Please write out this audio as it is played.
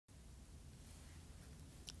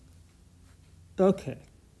Okay,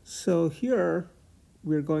 so here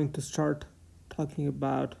we're going to start talking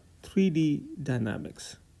about 3D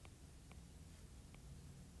dynamics.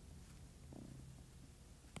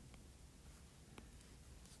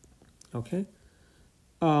 Okay,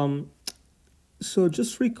 so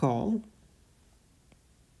just recall,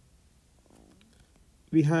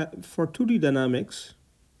 we had for 2D dynamics,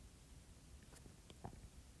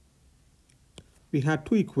 we had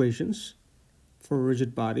two equations for a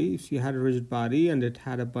rigid body. If you had a rigid body and it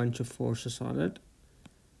had a bunch of forces on it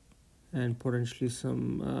and potentially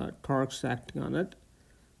some torques acting on it,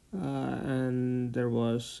 and there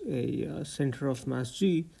was a center of mass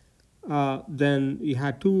G, then you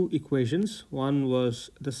had two equations. One was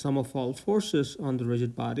the sum of all forces on the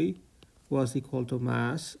rigid body was equal to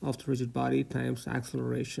mass of the rigid body times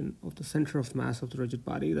acceleration of the center of mass of the rigid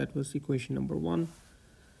body. That was equation number one.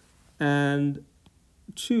 And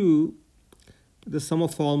two, the sum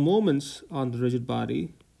of all moments on the rigid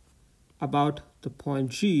body about the point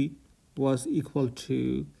G was equal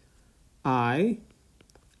to I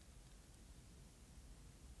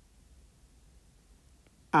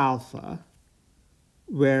alpha,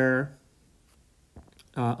 where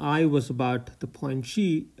I was about the point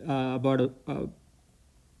G, about a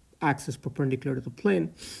axis perpendicular to the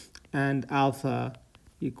plane, and alpha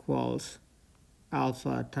equals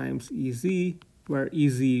alpha times EZ, where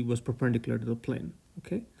EZ was perpendicular to the plane.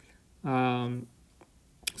 Okay,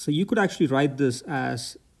 so you could actually write this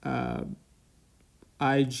as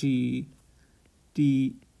IG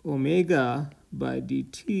d omega by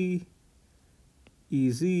dt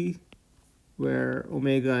EZ, where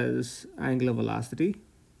omega is angular velocity.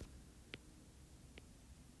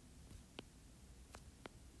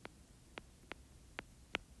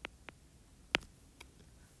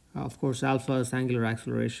 Of course, alpha is angular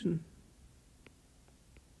acceleration.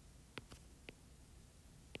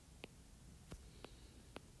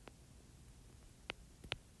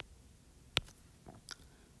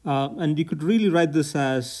 And you could really write this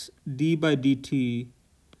as d by dt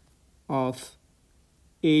of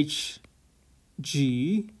hg,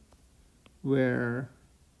 where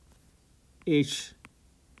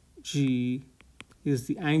hg is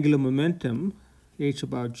the angular momentum, h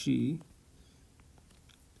about g,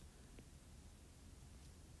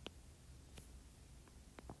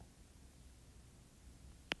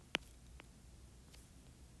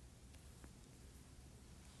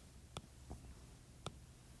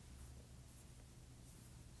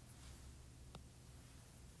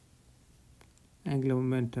 angular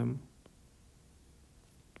momentum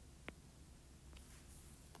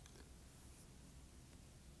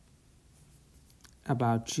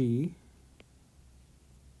about g,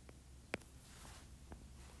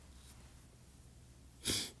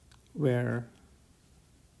 where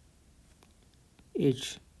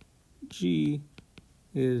hg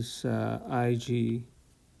is ig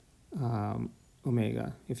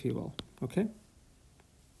omega, if you will. Okay.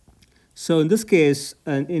 So in this case,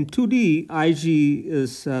 in 2D, Ig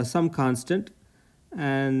is some constant,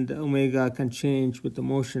 and omega can change with the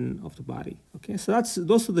motion of the body. Okay, so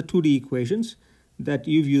those are the 2D equations that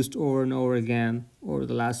you've used over and over again over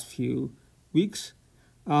the last few weeks.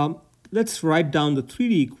 Let's write down the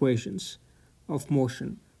 3D equations of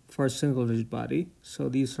motion for a single rigid body. So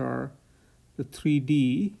these are the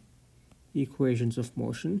 3D equations of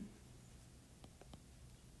motion.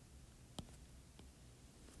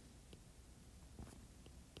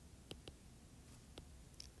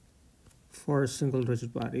 For a single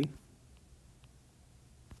rigid body.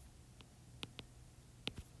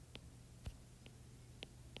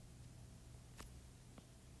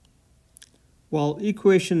 Well,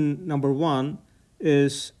 equation number one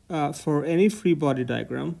is for any free body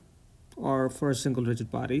diagram or for a single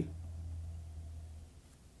rigid body.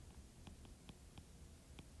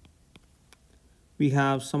 We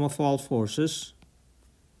have sum of all forces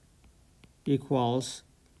equals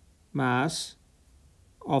mass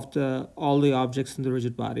of all the objects in the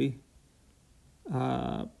rigid body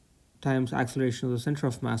times acceleration of the center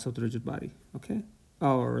of mass of the rigid body, okay,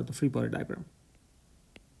 or the free body diagram.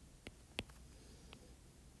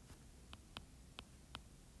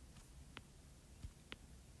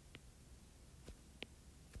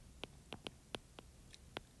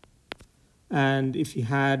 And if you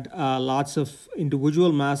had lots of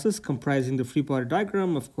individual masses comprising the free body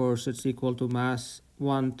diagram, of course, it's equal to mass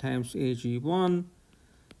 1 times Ag1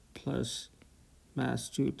 plus mass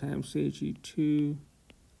 2 times Ag2,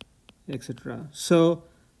 etc. So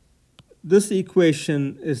this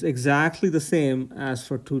equation is exactly the same as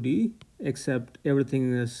for 2D, except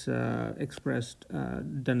everything is expressed,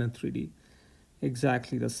 done in 3D.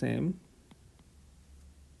 Exactly the same.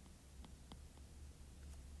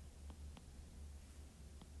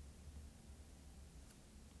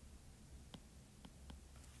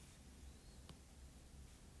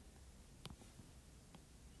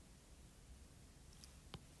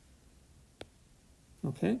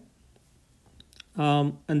 Okay.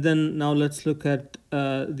 And then now let's look at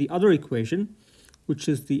the other equation, which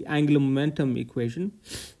is the angular momentum equation.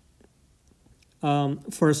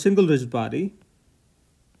 For a single rigid body,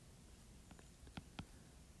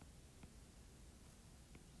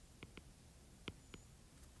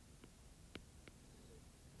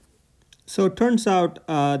 so it turns out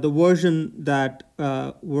the version that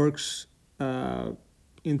works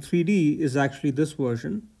in 3D is actually this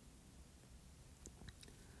version.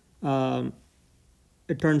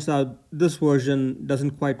 It turns out this version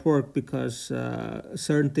doesn't quite work because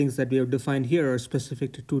certain things that we have defined here are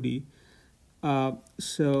specific to 2D.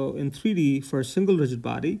 So in 3D, for a single rigid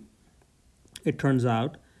body, it turns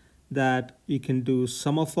out that you can do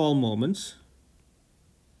sum of all moments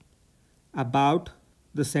about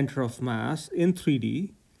the center of mass in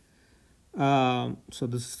 3D. So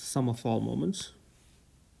this is the sum of all moments.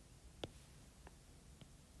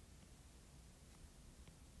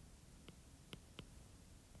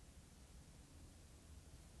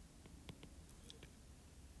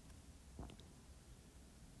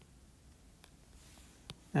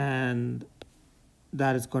 And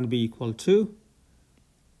that is going to be equal to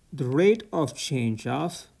the rate of change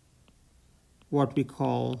of what we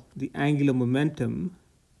call the angular momentum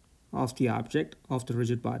of the object, of the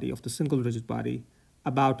rigid body, of the single rigid body,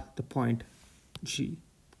 about the point G.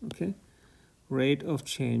 Okay, rate of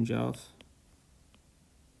change of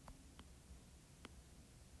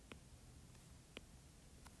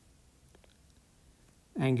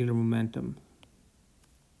angular momentum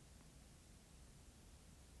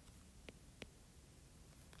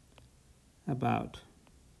about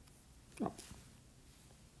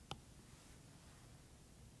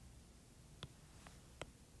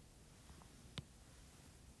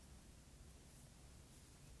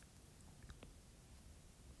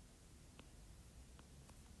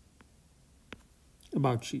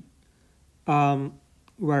G,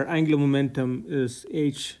 where angular momentum is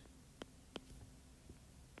hg.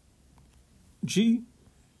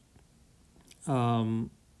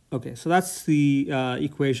 Okay, so that's the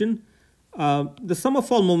equation. The sum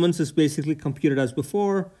of all moments is basically computed as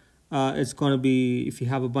before. It's going to be, if you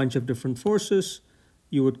have a bunch of different forces,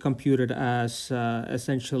 you would compute it as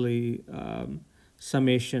essentially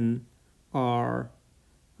summation r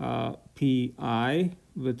pi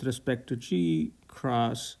with respect to g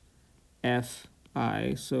cross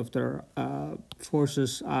fi. So if there are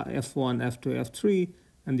forces f1, f2, f3,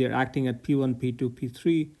 and they're acting at p1, p2,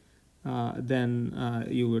 p3, then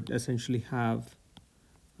you would essentially have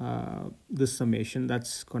this summation.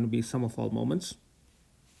 That's going to be sum of all moments.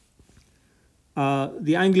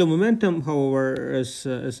 The angular momentum, however, is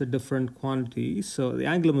a different quantity. So the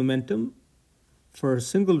angular momentum for a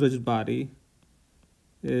single rigid body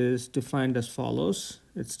is defined as follows.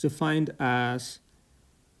 It's defined as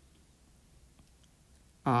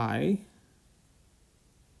I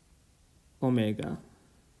omega.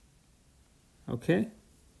 Okay?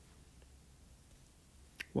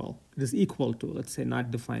 Well, it is equal to, let's say,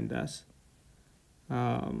 not defined as.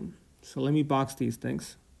 So let me box these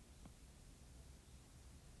things.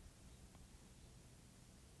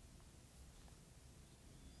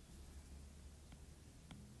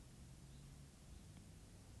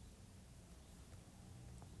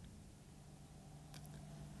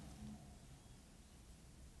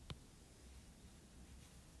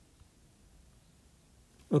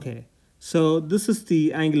 Okay, so this is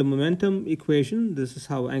the angular momentum equation. This is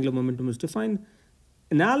how angular momentum is defined.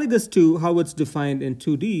 Analogous to how it's defined in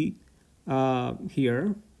 2D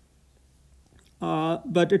here.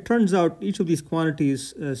 But it turns out each of these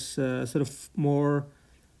quantities is sort of more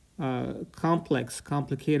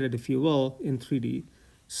complicated, if you will, in 3D.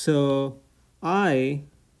 So I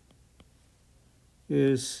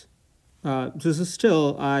is, this is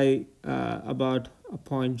still I about a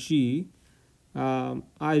point G.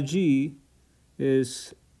 Ig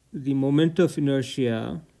is the moment of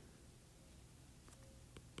inertia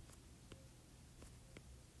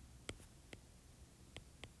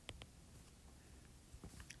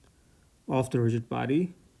of the rigid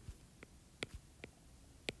body.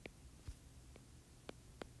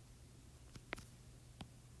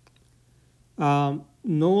 No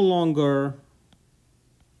longer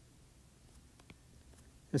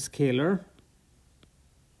a scalar.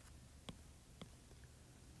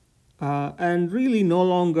 And really no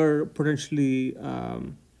longer potentially,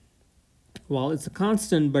 well, it's a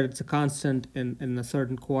constant, but it's a constant in a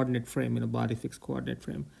certain coordinate frame, in a body fixed coordinate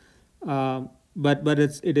frame. But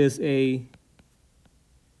it is a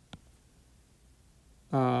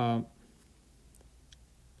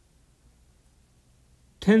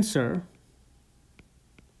tensor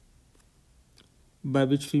by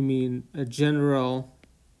which we mean a general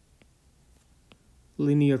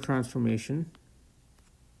linear transformation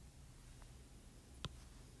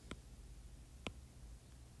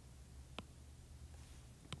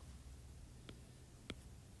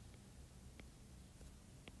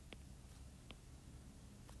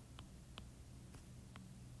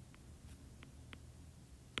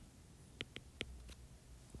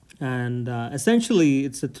and essentially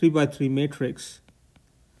it's a 3 by 3 matrix.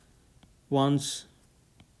 Once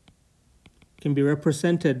can be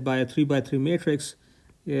represented by a 3 by 3 matrix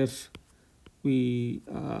if we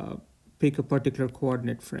pick a particular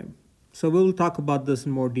coordinate frame. So we'll talk about this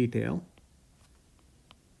in more detail.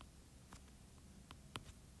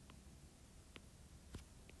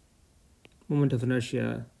 Moment of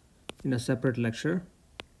inertia in a separate lecture.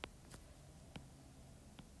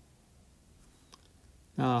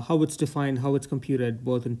 How it's defined, how it's computed,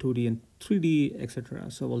 both in 2D and 3D,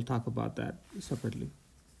 etc. So we'll talk about that separately.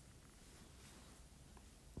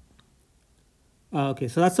 Okay,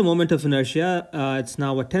 so that's the moment of inertia. It's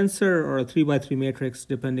now a tensor or a 3 by 3 matrix,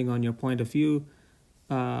 depending on your point of view.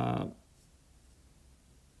 Now,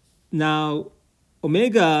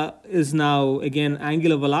 omega is now, again,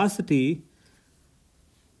 angular velocity,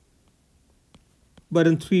 but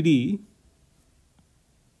in 3D.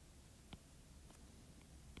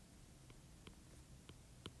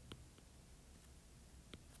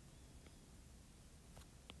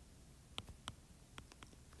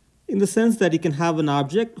 In the sense that you can have an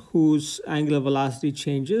object whose angular velocity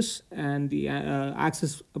changes and the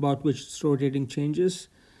axis about which it's rotating changes,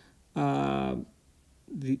 the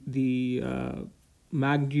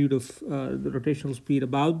magnitude of the rotational speed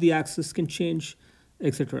about the axis can change,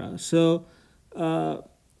 etc. So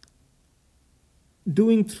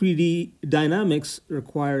doing 3D dynamics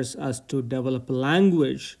requires us to develop a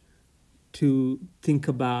language to think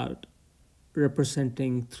about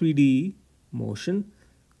representing 3D motion.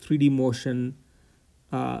 3D motion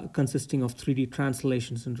consisting of 3D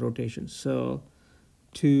translations and rotations. So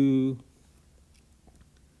to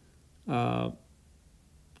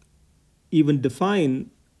even define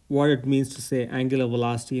what it means to say angular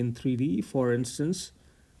velocity in 3D, for instance,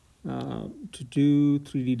 to do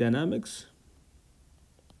 3D dynamics,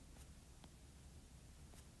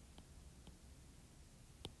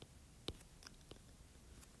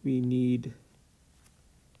 we need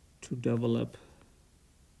to develop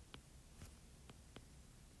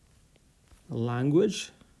a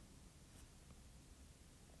language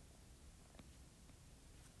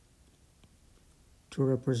to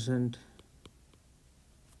represent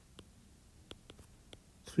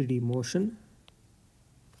 3D motion,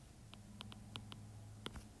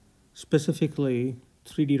 specifically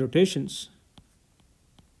 3D rotations.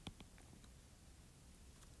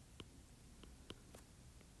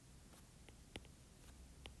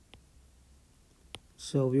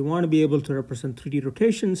 So we want to be able to represent 3D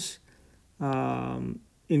rotations,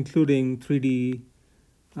 including 3D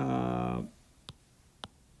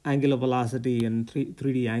angular velocity and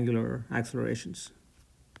 3D angular accelerations.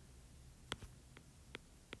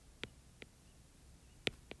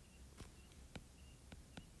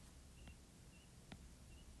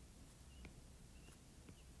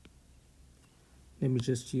 Let me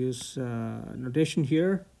just use notation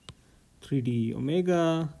here. 3D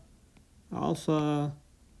omega, alpha,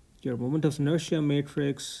 your moment of inertia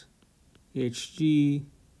matrix, hg,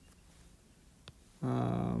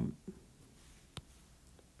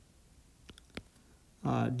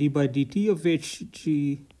 d by dt of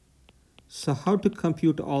hg. So how to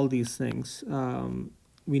compute all these things?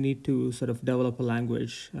 We need to sort of develop a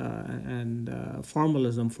language and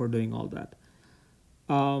formalism for doing all that.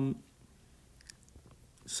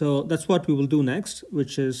 So that's what we will do next,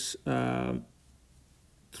 which is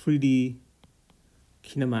 3D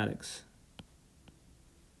kinematics.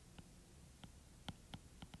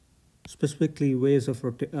 Specifically ways of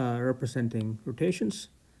representing rotations.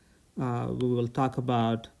 We will talk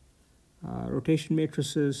about rotation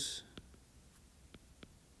matrices,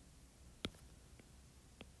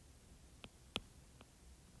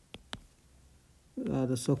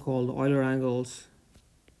 the so-called Euler angles,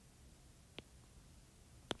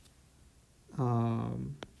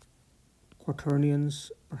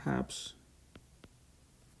 quaternions, perhaps.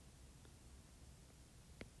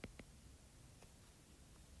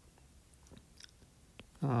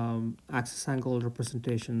 Axis angle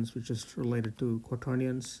representations, which is related to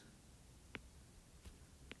quaternions.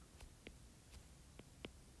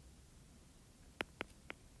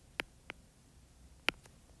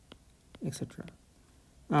 Etc.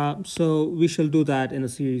 So we shall do that in a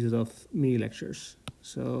series of mini lectures.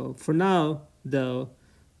 So for now, though,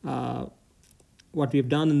 what we've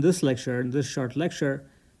done in this lecture, in this short lecture,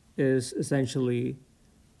 is essentially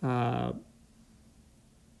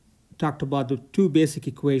talked about the two basic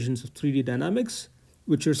equations of 3D dynamics,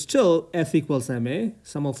 which are still F equals ma,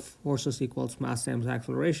 sum of forces equals mass times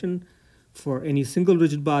acceleration, for any single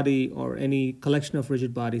rigid body or any collection of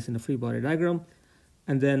rigid bodies in a free body diagram.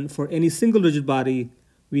 And then for any single rigid body,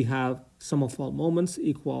 we have sum of all moments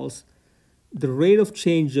equals the rate of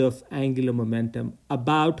change of angular momentum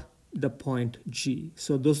about the point G.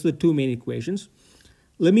 So those are the two main equations.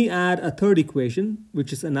 Let me add a third equation,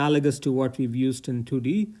 which is analogous to what we've used in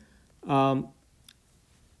 2D.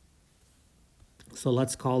 So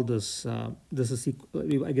let's call this, I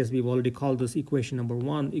guess we've already called this equation number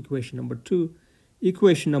 1, equation number 2.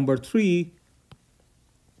 Equation number 3,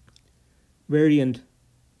 variant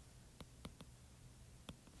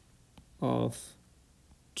of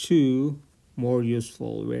 2, more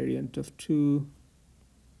useful variant of 2,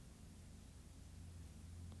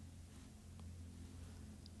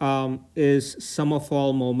 is sum of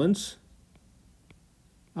all moments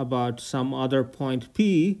about some other point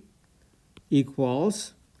P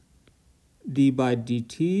equals d by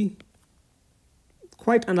dt,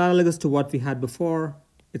 quite analogous to what we had before.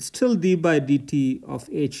 It's still d by dt of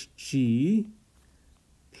hg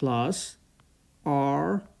plus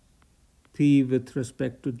r p with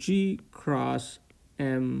respect to g cross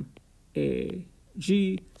m a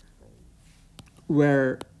g,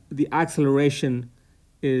 where the acceleration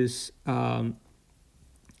is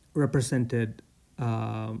represented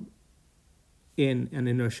in an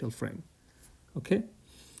inertial frame. Okay,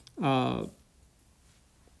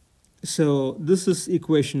 so this is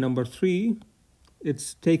equation number 3.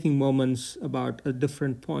 It's taking moments about a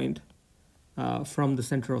different point from the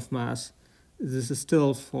center of mass. This is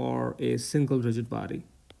still for a single rigid body.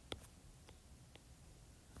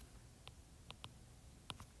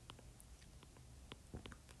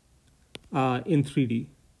 In 3D.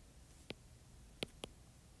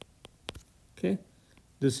 Okay,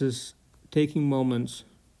 this is taking moments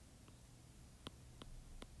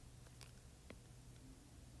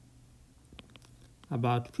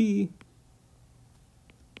about P,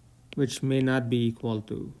 which may not be equal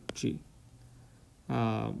to G.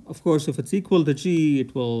 Of course, if it's equal to G,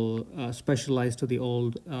 it will specialize to the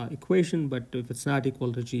old equation, but if it's not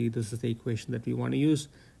equal to G, this is the equation that we want to use.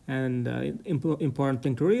 And important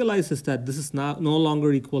thing to realize is that this is no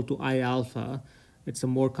longer equal to I alpha. It's a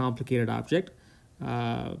more complicated object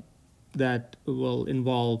that will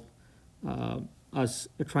involve us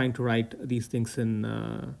trying to write these things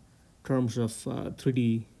in terms of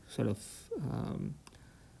 3D sort of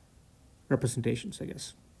representations, I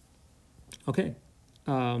guess. Okay,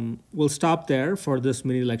 we'll stop there for this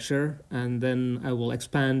mini lecture, and then I will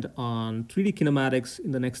expand on 3D kinematics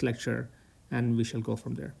in the next lecture, and we shall go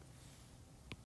from there.